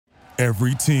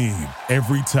Every team,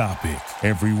 every topic,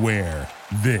 everywhere.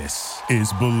 This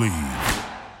is Believe.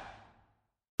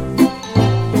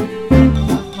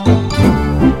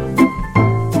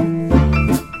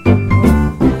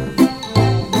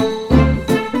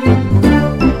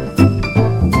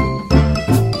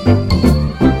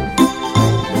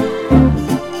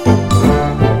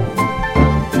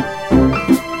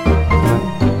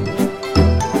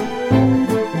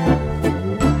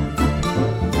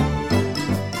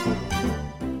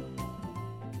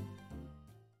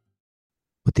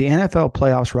 With the NFL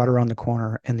playoffs right around the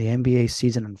corner and the NBA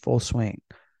season in full swing,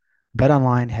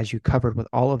 BetOnline has you covered with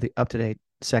all of the up-to-date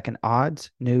second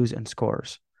odds, news, and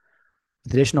scores.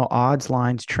 With additional odds,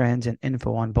 lines, trends, and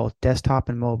info on both desktop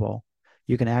and mobile,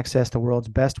 you can access the world's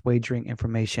best wagering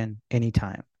information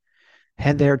anytime.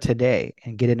 Head there today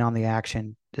and get in on the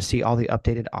action to see all the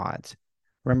updated odds.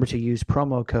 Remember to use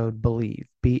promo code BELIEVE,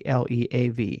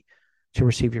 BLEAV, to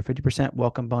receive your 50%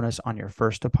 welcome bonus on your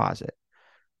first deposit.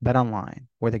 BetOnline,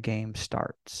 where the game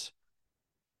starts.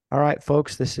 All right,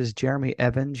 folks, this is Jeremy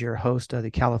Evans, your host of the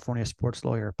California Sports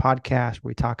Lawyer podcast, where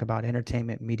we talk about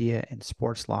entertainment, media, and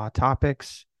sports law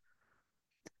topics.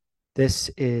 This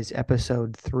is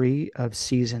episode 3 of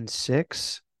season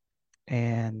 6,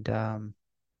 and I'm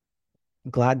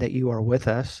glad that you are with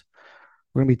us.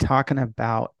 We're going to be talking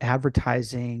about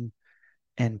advertising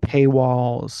and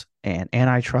paywalls and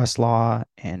antitrust law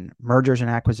and mergers and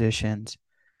acquisitions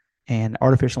and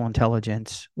artificial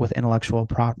intelligence with intellectual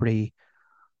property,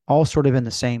 all sort of in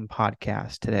the same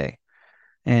podcast today.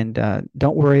 And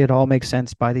don't worry, it all makes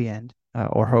sense by the end,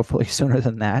 or hopefully sooner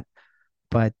than that.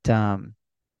 But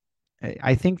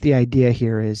I think the idea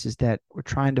here is that we're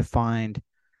trying to find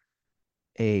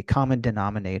a common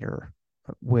denominator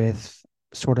with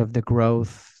sort of the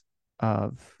growth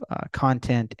of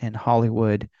content in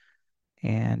Hollywood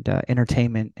and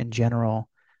entertainment in general,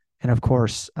 and of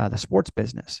course, the sports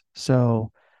business.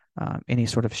 So any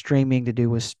sort of streaming to do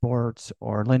with sports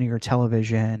or linear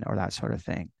television or that sort of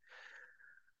thing.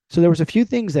 So there was a few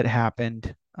things that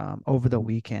happened over the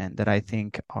weekend that I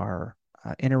think are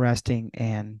interesting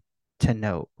and to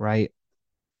note, right?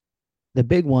 The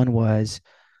big one was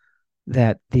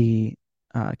that the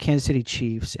Kansas City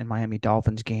Chiefs and Miami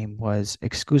Dolphins game was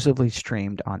exclusively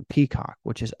streamed on Peacock,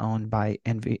 which is owned by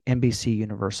NBC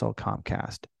Universal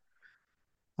Comcast.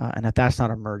 And if that's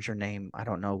not a merger name, I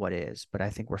don't know what is, but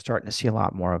I think we're starting to see a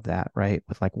lot more of that, right?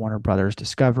 With like Warner Brothers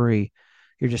Discovery,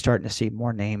 you're just starting to see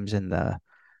more names in the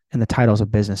titles of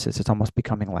businesses. It's almost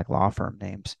becoming like law firm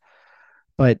names,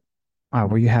 but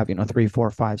where you have 3,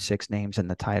 4, 5, 6 names in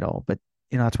the title. But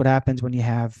that's what happens when you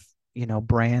have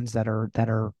brands that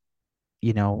are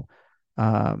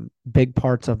big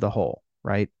parts of the whole,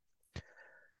 right?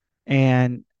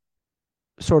 And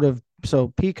sort of so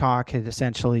Peacock had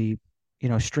essentially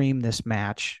stream this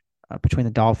match between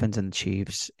the Dolphins and the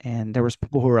Chiefs. And there was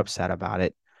people who were upset about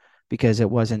it because it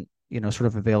wasn't, sort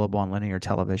of available on linear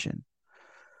television.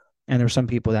 And there were some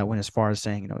people that went as far as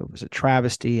saying, it was a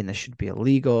travesty and this should be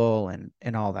illegal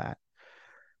and all that.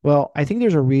 Well, I think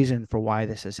there's a reason for why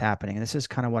this is happening. And this is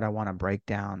kind of what I want to break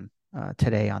down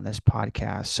today on this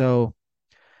podcast. So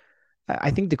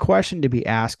I think the question to be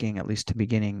asking, at least in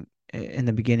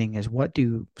the beginning, is what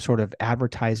do sort of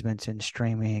advertisements and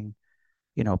streaming,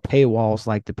 paywalls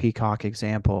like the Peacock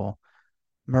example,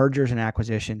 mergers and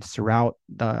acquisitions throughout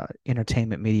the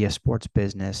entertainment media sports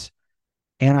business,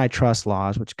 antitrust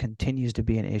laws, which continues to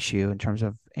be an issue in terms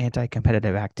of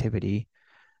anti-competitive activity,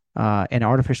 and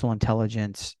artificial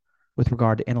intelligence with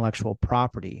regard to intellectual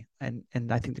property. And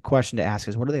I think the question to ask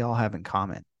is, what do they all have in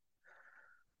common?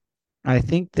 I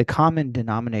think the common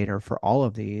denominator for all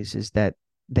of these is that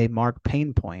they mark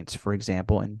pain points, for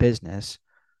example, in business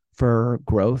for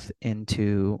growth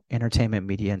into entertainment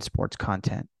media and sports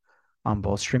content on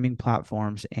both streaming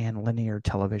platforms and linear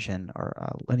television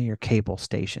or linear cable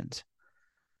stations.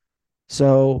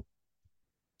 So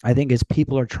I think as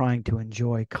people are trying to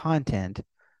enjoy content,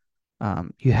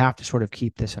 you have to sort of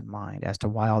keep this in mind as to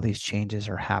why all these changes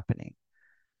are happening.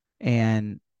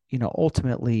 And,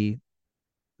 ultimately,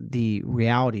 the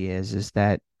reality is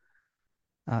that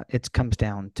it comes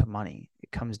down to money.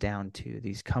 It comes down to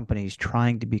these companies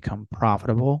trying to become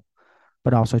profitable,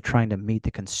 but also trying to meet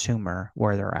the consumer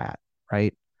where they're at,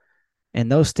 right?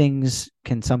 And those things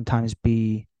can sometimes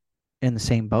be in the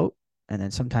same boat, and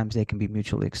then sometimes they can be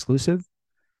mutually exclusive.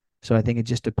 So I think it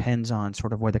just depends on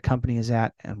sort of where the company is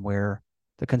at and where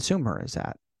the consumer is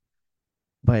at.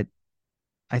 But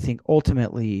I think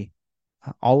ultimately,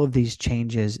 all of these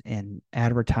changes in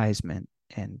advertisement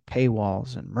and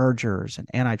paywalls and mergers and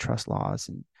antitrust laws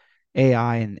and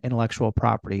AI and intellectual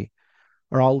property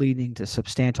are all leading to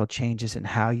substantial changes in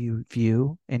how you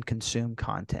view and consume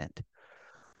content.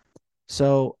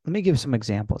 So let me give some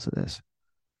examples of this.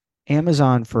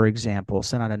 Amazon, for example,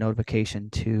 sent out a notification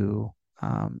to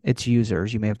its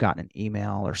users. You may have gotten an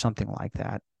email or something like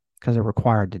that because they're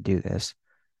required to do this.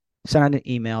 Send out an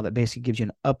email that basically gives you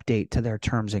an update to their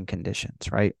terms and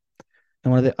conditions, right?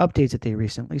 And one of the updates that they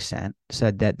recently sent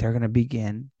said that they're going to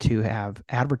begin to have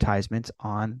advertisements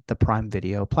on the Prime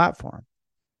Video platform.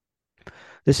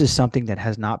 This is something that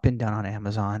has not been done on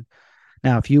Amazon.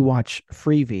 Now, if you watch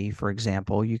Freevee, for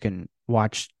example, you can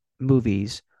watch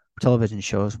movies, television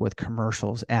shows with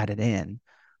commercials added in,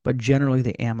 but generally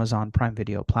the Amazon Prime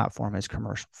Video platform is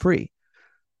commercial free.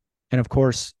 And of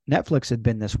course, Netflix had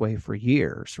been this way for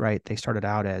years, right? They started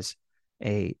out as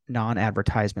a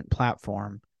non-advertisement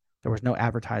platform. There was no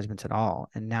advertisements at all.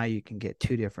 And now you can get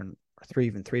two different or three,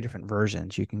 even three different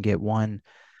versions. You can get one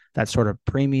that's sort of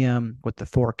premium with the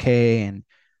 4K and,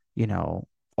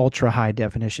 ultra high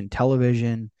definition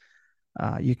television.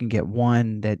 You can get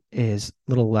one that is a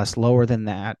little less lower than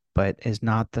that, but is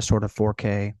not the sort of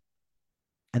 4K.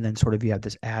 And then sort of you have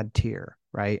this ad tier,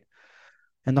 right?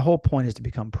 And the whole point is to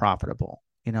become profitable.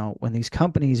 When these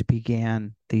companies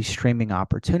began these streaming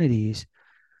opportunities,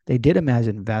 they did them as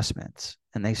investments.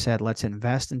 And they said, let's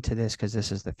invest into this because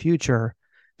this is the future.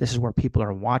 This is where people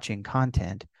are watching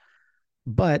content.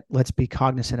 But let's be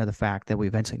cognizant of the fact that we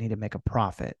eventually need to make a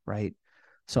profit, right?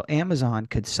 So Amazon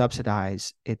could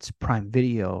subsidize its Prime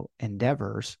Video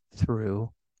endeavors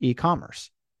through e-commerce.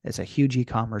 It's a huge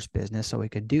e-commerce business, so we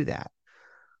could do that.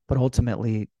 But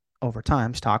ultimately, over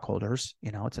time, stockholders,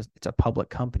 it's a public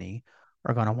company,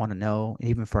 are going to want to know,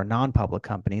 even for a non-public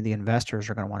company, the investors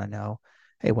are going to want to know,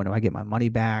 hey, when do I get my money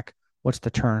back? What's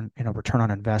the return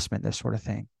on investment, this sort of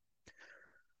thing.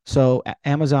 So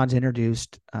Amazon's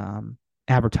introduced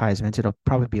advertisements. It'll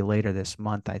probably be later this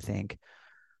month, I think.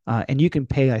 And you can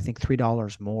pay, I think,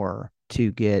 $3 more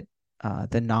to get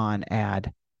the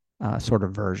non-ad sort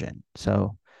of version.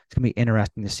 So it's going to be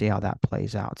interesting to see how that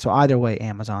plays out. So either way,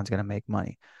 Amazon's going to make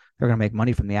money. They're going to make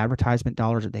money from the advertisement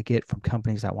dollars that they get from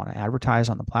companies that want to advertise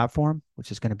on the platform, which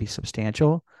is going to be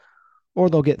substantial, or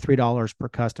they'll get $3 per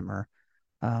customer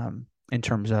in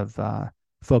terms of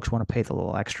folks want to pay the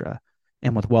little extra.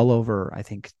 And with well over, I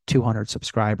think, 200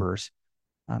 subscribers,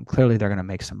 clearly they're going to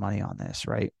make some money on this,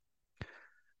 right?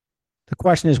 The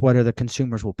question is whether the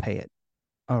consumers will pay it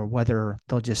or whether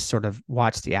they'll just sort of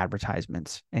watch the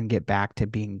advertisements and get back to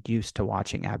being used to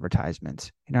watching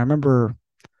advertisements. I remember,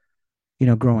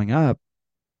 growing up,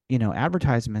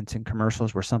 advertisements and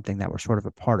commercials were something that were sort of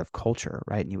a part of culture,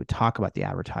 right? And you would talk about the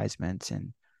advertisements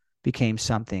and became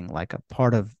something like a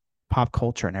part of pop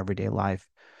culture and everyday life.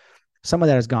 Some of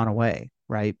that has gone away,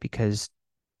 right? Because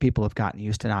people have gotten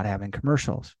used to not having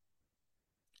commercials.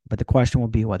 But the question will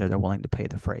be whether they're willing to pay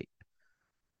the freight.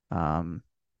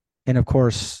 And of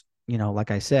course,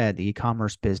 like I said, the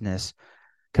e-commerce business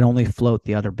can only float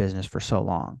the other business for so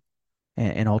long.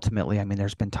 And ultimately, I mean,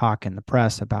 there's been talk in the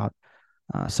press about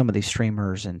some of these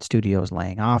streamers and studios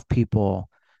laying off people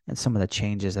and some of the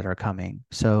changes that are coming.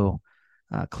 So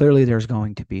clearly there's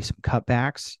going to be some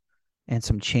cutbacks and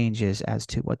some changes as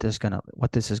to what this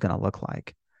is gonna look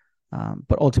like.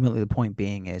 But ultimately, the point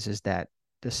being is that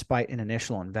despite an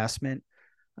initial investment,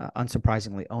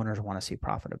 unsurprisingly, owners want to see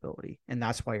profitability, and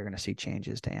that's why you're going to see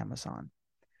changes to Amazon.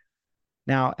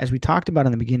 Now, as we talked about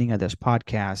in the beginning of this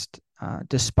podcast,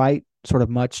 despite sort of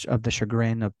much of the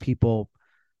chagrin of people,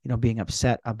 being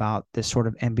upset about this sort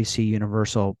of NBC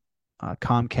Universal,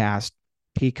 Comcast,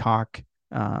 Peacock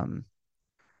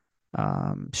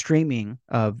streaming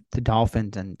of the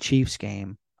Dolphins and Chiefs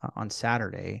game on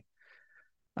Saturday,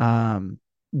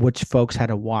 which folks had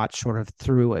to watch sort of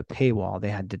through a paywall. They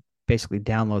had to basically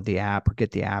download the app or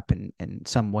get the app in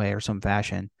some way or some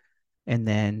fashion, and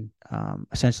then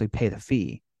essentially pay the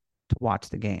fee to watch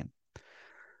the game.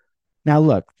 Now,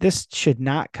 look, this should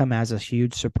not come as a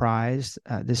huge surprise.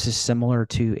 This is similar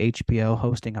to HBO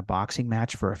hosting a boxing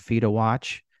match for a fee to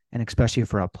watch, and especially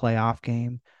for a playoff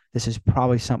game. This is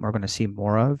probably something we're going to see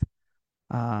more of.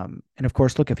 And of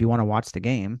course, look, if you want to watch the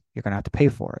game, you're going to have to pay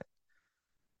for it.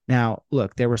 Now,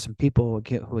 look, there were some people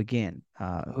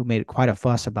who made quite a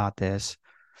fuss about this,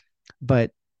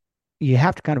 but you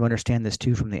have to kind of understand this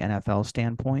too from the NFL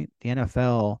standpoint. The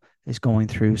NFL is going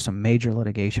through some major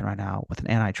litigation right now with an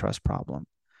antitrust problem,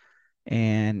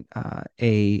 and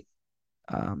a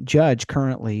judge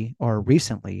currently or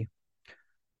recently,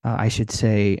 I should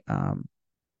say,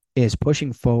 is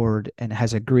pushing forward and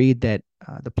has agreed that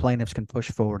the plaintiffs can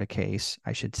push forward a case,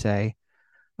 I should say,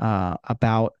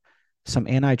 about some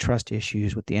antitrust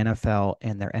issues with the NFL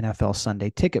and their NFL Sunday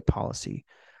ticket policy,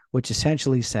 which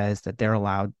essentially says that they're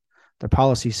allowed, their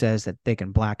policy says that they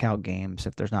can black out games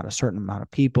if there's not a certain amount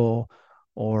of people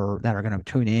or that are going to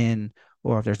tune in,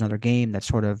 or if there's another game that's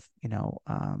sort of,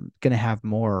 going to have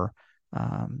more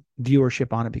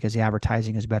viewership on it because the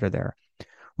advertising is better there.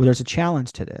 Well, there's a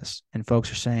challenge to this, and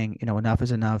folks are saying, enough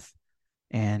is enough.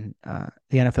 And the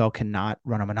NFL cannot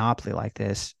run a monopoly like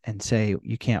this and say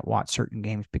you can't watch certain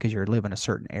games because you live in a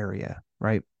certain area,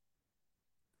 right?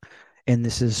 And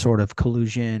this is sort of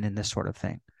collusion and this sort of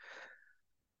thing.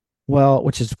 Well,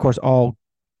 which is, of course, all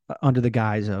under the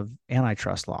guise of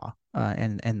antitrust law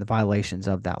and the violations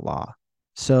of that law.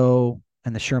 So,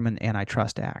 and the Sherman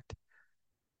Antitrust Act.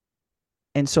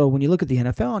 And so when you look at the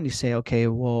NFL and you say, okay,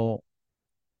 well,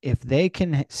 if they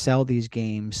can sell these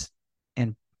games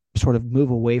and sort of move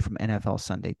away from NFL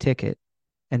Sunday Ticket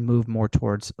and move more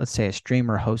towards, let's say, a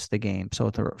streamer hosts the game. So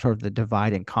the sort of the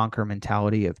divide and conquer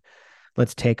mentality of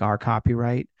let's take our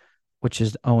copyright, which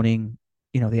is owning,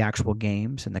 the actual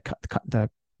games and the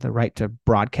right to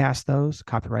broadcast those,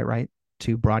 copyright right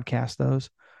to broadcast those,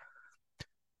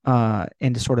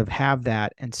 and to sort of have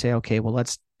that and say, okay, well,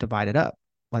 let's divide it up.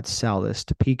 Let's sell this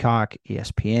to Peacock,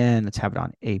 ESPN. Let's have it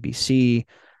on ABC,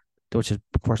 which is,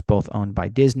 of course, both owned by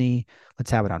Disney.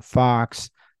 Let's have it on Fox.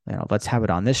 Let's have it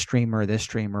on this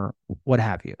streamer, what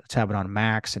have you. Let's have it on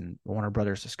Max and Warner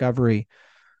Brothers Discovery.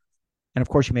 And of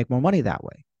course, you make more money that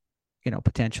way,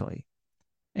 potentially.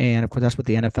 And of course, that's what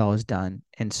the NFL has done.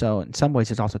 And so in some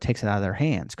ways, it also takes it out of their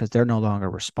hands because they're no longer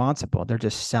responsible. They're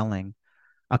just selling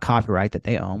a copyright that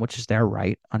they own, which is their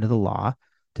right under the law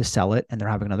to sell it. And they're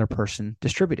having another person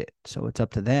distribute it. So it's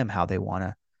up to them how they want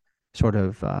to sort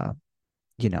of,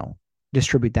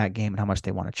 distribute that game and how much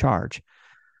they want to charge.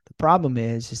 The problem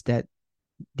is that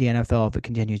the NFL, if it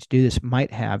continues to do this,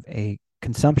 might have a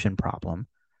consumption problem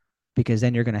because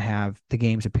then you're going to have the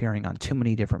games appearing on too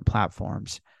many different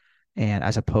platforms. And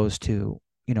as opposed to,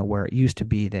 where it used to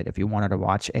be that if you wanted to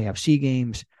watch AFC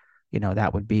games,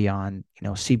 that would be on,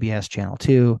 CBS Channel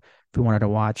 2. If you wanted to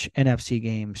watch NFC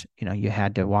games, you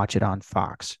had to watch it on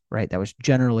Fox, right? That was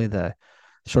generally the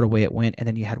sort of way it went. And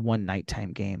then you had one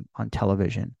nighttime game on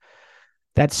television.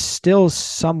 That's still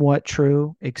somewhat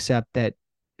true, except that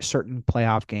certain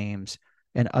playoff games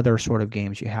and other sort of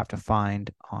games you have to find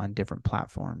on different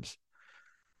platforms.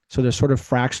 So there's sort of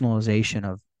fractionalization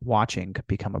of watching could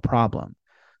become a problem,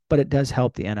 but it does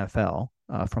help the NFL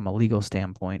from a legal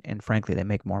standpoint. And frankly, they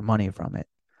make more money from it.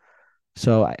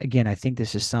 So again, I think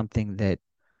this is something that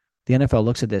the NFL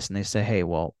looks at this and they say, hey,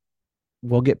 well,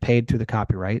 we'll get paid through the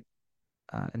copyright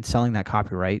and selling that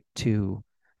copyright to,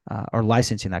 or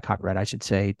licensing that copyright, I should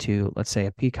say, to, let's say,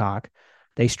 a Peacock.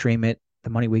 They stream it. The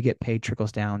money we get paid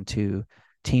trickles down to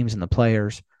teams and the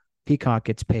players. Peacock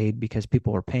gets paid because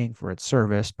people are paying for its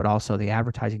service, but also the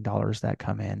advertising dollars that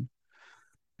come in.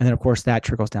 And then, of course, that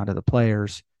trickles down to the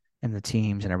players and the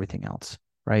teams and everything else,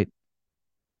 right?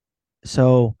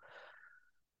 So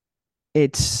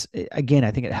again,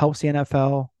 I think it helps the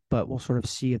NFL, but we'll sort of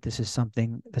see if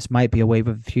this might be a wave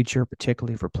of the future,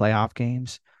 particularly for playoff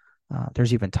games.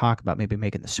 There's even talk about maybe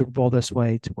making the Super Bowl this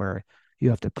way to where you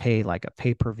have to pay like a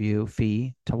pay-per-view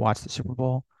fee to watch the Super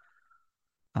Bowl.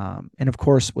 And of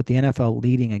course, with the NFL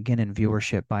leading again in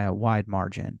viewership by a wide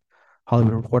margin,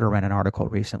 Hollywood Reporter ran an article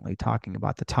recently talking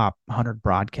about the top 100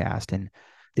 broadcasts, and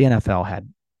the NFL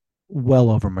had well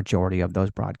over majority of those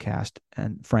broadcasts.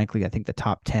 And frankly, I think the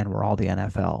top 10 were all the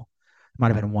NFL. Might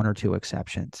have been one or two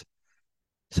exceptions.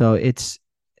 So it's,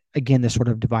 again, this sort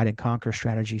of divide and conquer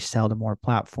strategy, sell to more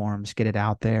platforms, get it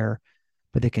out there,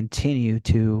 but they continue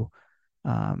to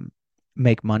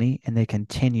make money and they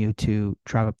continue to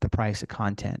drive up the price of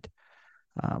content,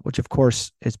 which of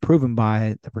course is proven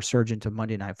by the resurgence of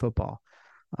Monday Night Football.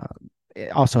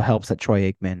 It also helps that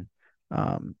Troy Aikman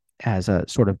as a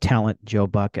sort of talent, Joe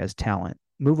Buck as talent.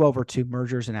 Move over to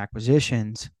mergers and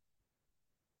acquisitions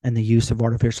and the use of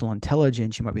artificial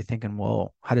intelligence. You might be thinking,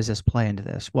 well, how does this play into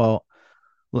this? Well,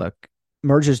 look,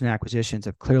 mergers and acquisitions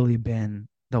have clearly been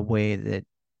the way that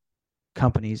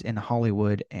companies in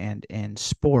Hollywood and in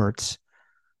sports,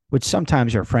 which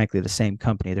sometimes are frankly the same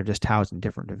company, they're just housed in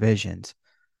different divisions.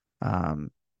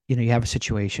 You have a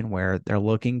situation where they're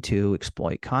looking to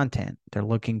exploit content. They're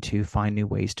looking to find new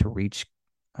ways to reach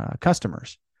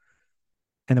customers.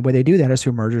 And the way they do that is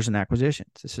through mergers and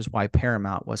acquisitions. This is why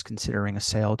Paramount was considering a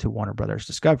sale to Warner Brothers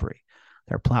Discovery.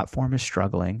 Their platform is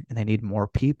struggling and they need more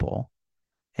people.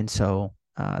 And so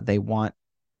they want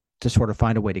to sort of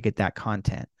find a way to get that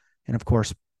content. And of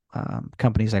course,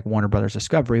 companies like Warner Brothers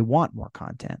Discovery want more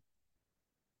content.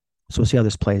 So we'll see how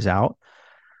this plays out.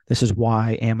 This is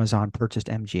why Amazon purchased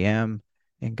MGM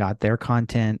and got their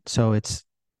content. So it's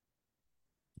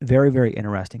Very, very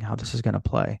interesting how this is going to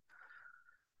play.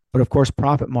 But of course,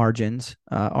 profit margins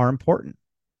are important.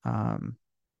 Um,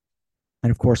 and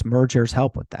of course, mergers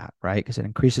help with that, right? Because it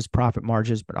increases profit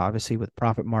margins. But obviously, with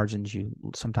profit margins, you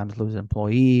sometimes lose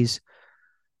employees,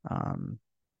 um,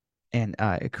 and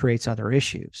it creates other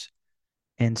issues.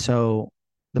 And so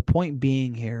the point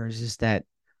being here is that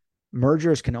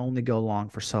mergers can only go long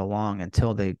for so long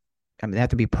until they have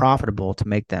to be profitable to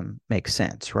make them make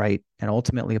sense, right? And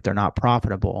ultimately, if they're not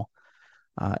profitable,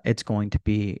 it's going to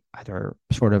be either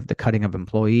sort of the cutting of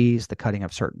employees, the cutting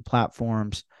of certain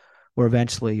platforms, or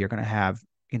eventually you're going to have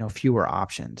fewer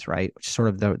options, right? Which is sort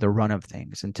of the run of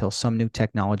things until some new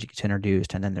technology gets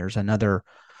introduced, and then there's another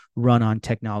run on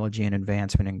technology and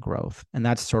advancement and growth. And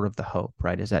that's sort of the hope,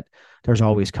 right? Is that there's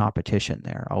always competition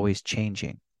there, always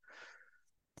changing.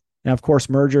 Now, of course,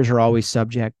 mergers are always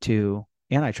subject to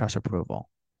antitrust approval,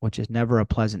 which is never a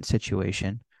pleasant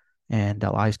situation, and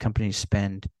allows companies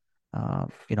spend,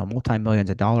 multi millions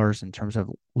of dollars in terms of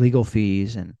legal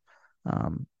fees and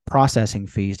processing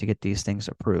fees to get these things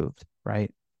approved,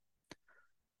 right?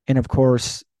 And of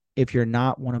course, if you're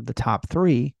not one of the top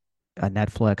three, a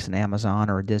Netflix, an Amazon,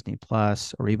 or a Disney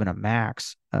Plus, or even a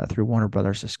Max through Warner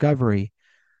Brothers Discovery,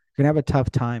 you're gonna have a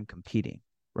tough time competing,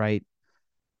 right?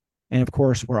 And of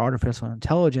course, where artificial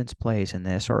intelligence plays in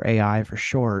this, or AI for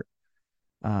short,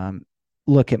 um,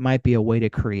 look, it might be a way to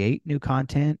create new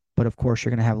content, but of course,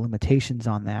 you're going to have limitations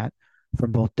on that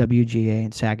from both WGA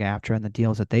and SAG-AFTRA and the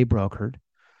deals that they brokered.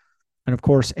 And of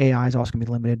course, AI is also going to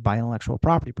be limited by intellectual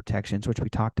property protections, which we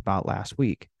talked about last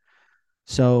week.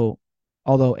 So,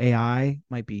 although AI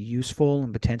might be useful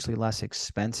and potentially less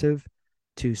expensive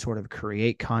to sort of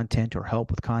create content or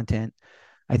help with content,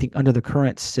 I think under the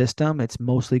current system, it's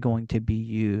mostly going to be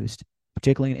used,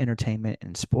 particularly in entertainment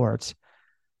and sports,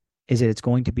 is that it's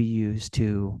going to be used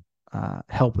to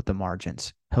help with the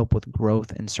margins, help with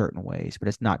growth in certain ways, but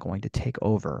it's not going to take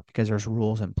over because there's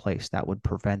rules in place that would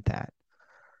prevent that.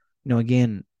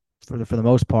 Again, for the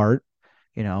most part,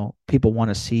 people want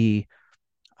to see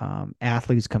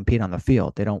athletes compete on the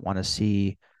field. They don't want to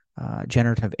see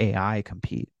generative AI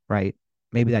compete, right?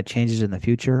 Maybe that changes in the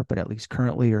future, but at least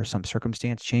currently or some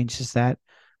circumstance changes that.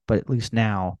 But at least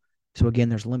now, so again,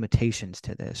 there's limitations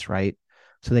to this, right?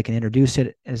 So they can introduce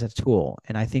it as a tool.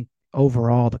 And I think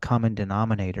overall, the common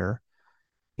denominator,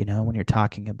 when you're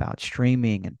talking about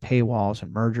streaming and paywalls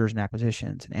and mergers and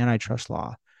acquisitions and antitrust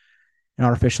law and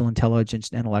artificial intelligence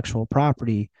and intellectual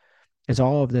property, is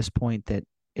all of this point that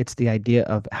it's the idea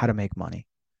of how to make money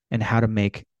and how to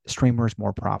make streamers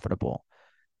more profitable.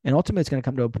 And ultimately, it's going to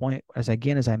come to a point, as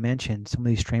I mentioned, some of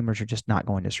these streamers are just not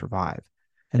going to survive.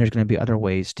 And there's going to be other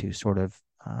ways to sort of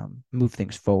move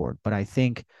things forward. But I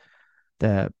think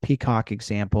the Peacock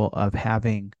example of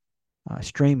having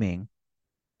streaming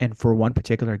and for one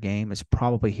particular game is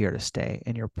probably here to stay.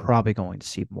 And you're probably going to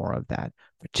see more of that,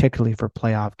 particularly for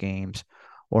playoff games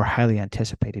or highly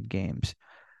anticipated games.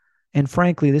 And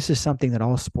frankly, this is something that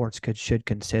all sports should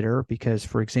consider because,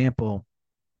 for example,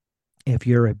 if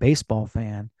you're a baseball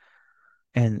fan,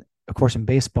 and of course in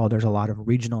baseball there's a lot of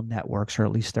regional networks, or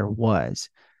at least there was,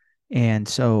 and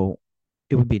so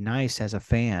it would be nice as a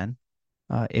fan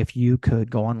if you could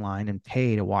go online and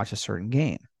pay to watch a certain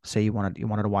game. Say you wanted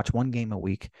to watch one game a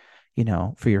week,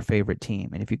 for your favorite team,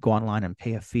 and if you go online and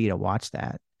pay a fee to watch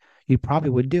that, you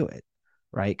probably would do it,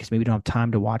 right? Because maybe you don't have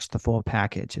time to watch the full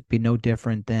package. It'd be no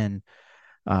different than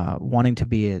wanting to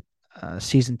be a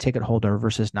season ticket holder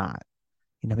versus not.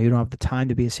 Maybe you don't have the time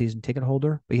to be a season ticket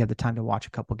holder, but you have the time to watch a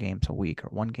couple games a week or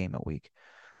one game a week.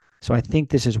 So I think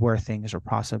this is where things are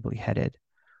possibly headed.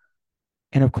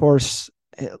 And of course,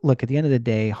 look, at the end of the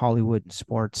day, Hollywood and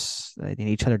sports, they need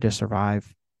each other to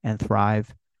survive and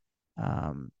thrive.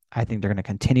 I think they're going to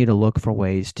continue to look for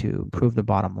ways to improve the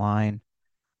bottom line.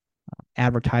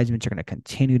 Advertisements are going to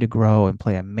continue to grow and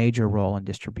play a major role in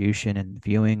distribution and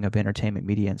viewing of entertainment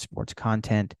media and sports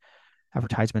content.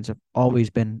 Advertisements have always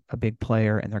been a big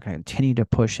player, and they're going to continue to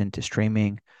push into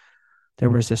streaming. There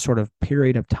was this sort of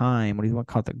period of time, what do you want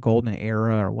to call it, the golden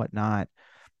era or whatnot,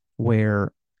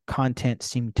 where content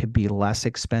seemed to be less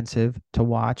expensive to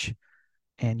watch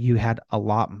and you had a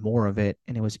lot more of it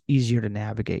and it was easier to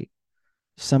navigate.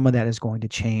 Some of that is going to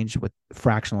change with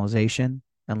fractionalization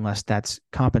unless that's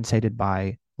compensated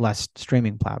by less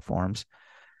streaming platforms.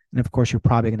 And of course, you're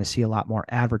probably going to see a lot more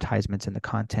advertisements in the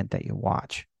content that you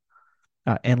watch,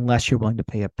 unless you're willing to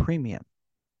pay a premium,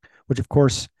 which of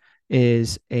course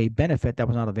is a benefit that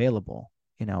was not available,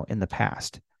 in the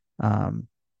past.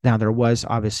 Now there was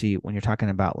obviously when you're talking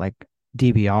about like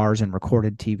DVRs and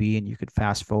recorded TV, and you could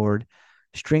fast forward.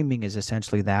 Streaming is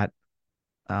essentially that.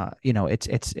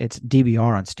 It's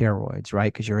DVR on steroids,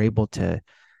 right? Because you're able to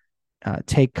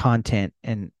take content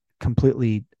and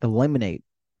completely eliminate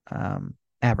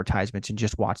advertisements and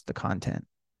just watch the content.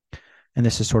 And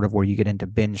this is sort of where you get into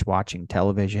binge watching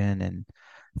television. And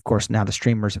of course, now the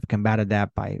streamers have combated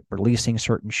that by releasing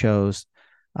certain shows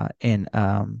in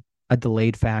a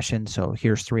delayed fashion. So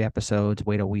here's 3 episodes,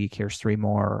 wait a week, here's 3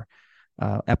 more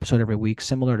episode every week,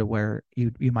 similar to where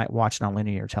you might watch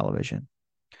non-linear television.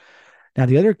 Now,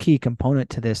 the other key component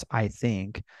to this, I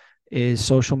think, is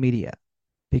social media,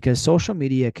 because social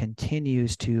media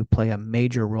continues to play a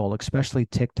major role, especially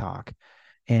TikTok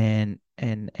and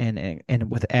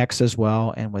with X as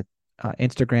well, and with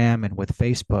Instagram and with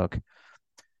Facebook,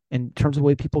 in terms of the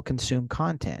way people consume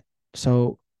content.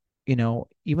 So,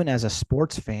 even as a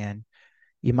sports fan,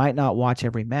 you might not watch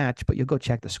every match, but you'll go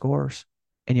check the scores,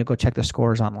 and you'll go check the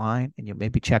scores online, and you'll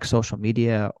maybe check social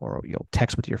media, or you'll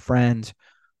text with your friends,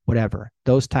 whatever,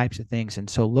 those types of things. And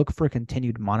so look for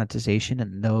continued monetization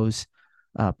in those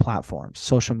platforms,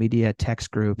 social media,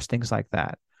 text groups, things like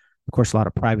that. Of course, a lot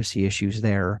of privacy issues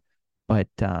there, but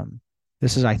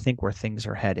this is, I think, where things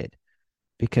are headed,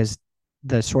 because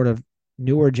the sort of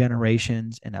newer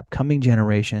generations and upcoming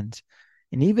generations,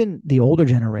 and even the older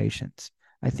generations,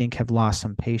 I think, have lost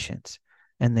some patience,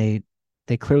 and they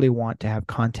clearly want to have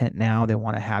content now. They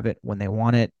want to have it when they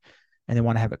want it, and they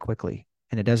want to have it quickly,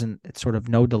 and it's sort of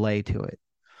no delay to it.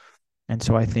 And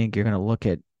so I think you're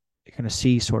going to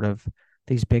see sort of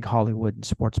these big Hollywood and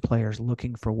sports players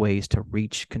looking for ways to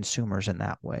reach consumers in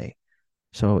that way.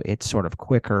 So it's sort of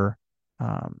quicker,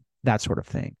 that sort of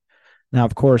thing. Now,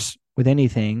 of course, with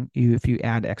anything, if you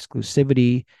add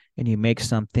exclusivity and you make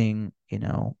something,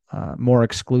 more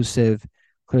exclusive,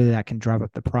 clearly that can drive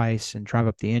up the price and drive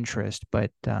up the interest.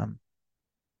 But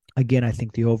again, I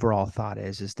think the overall thought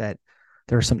is that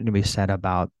there's something to be said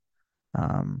about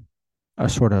a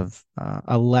sort of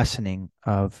a lessening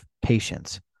of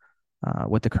patience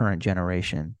with the current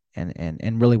generation,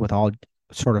 and really with all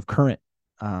sort of current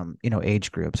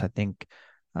age groups. I think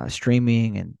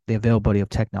streaming and the availability of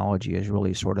technology has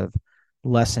really sort of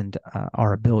lessened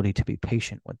our ability to be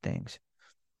patient with things,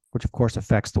 which of course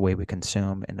affects the way we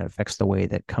consume, and it affects the way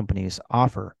that companies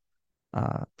offer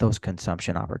those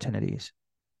consumption opportunities.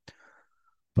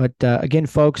 But again,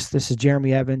 folks, this is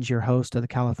Jeremy Evans, your host of the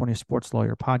California Sports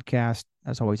Lawyer Podcast.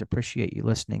 As always, appreciate you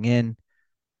listening in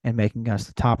and making us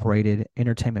the top-rated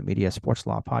entertainment media sports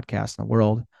law podcast in the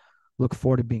world. Look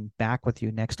forward to being back with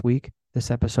you next week.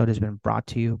 This episode has been brought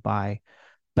to you by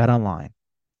BetOnline.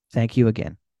 Thank you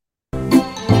again.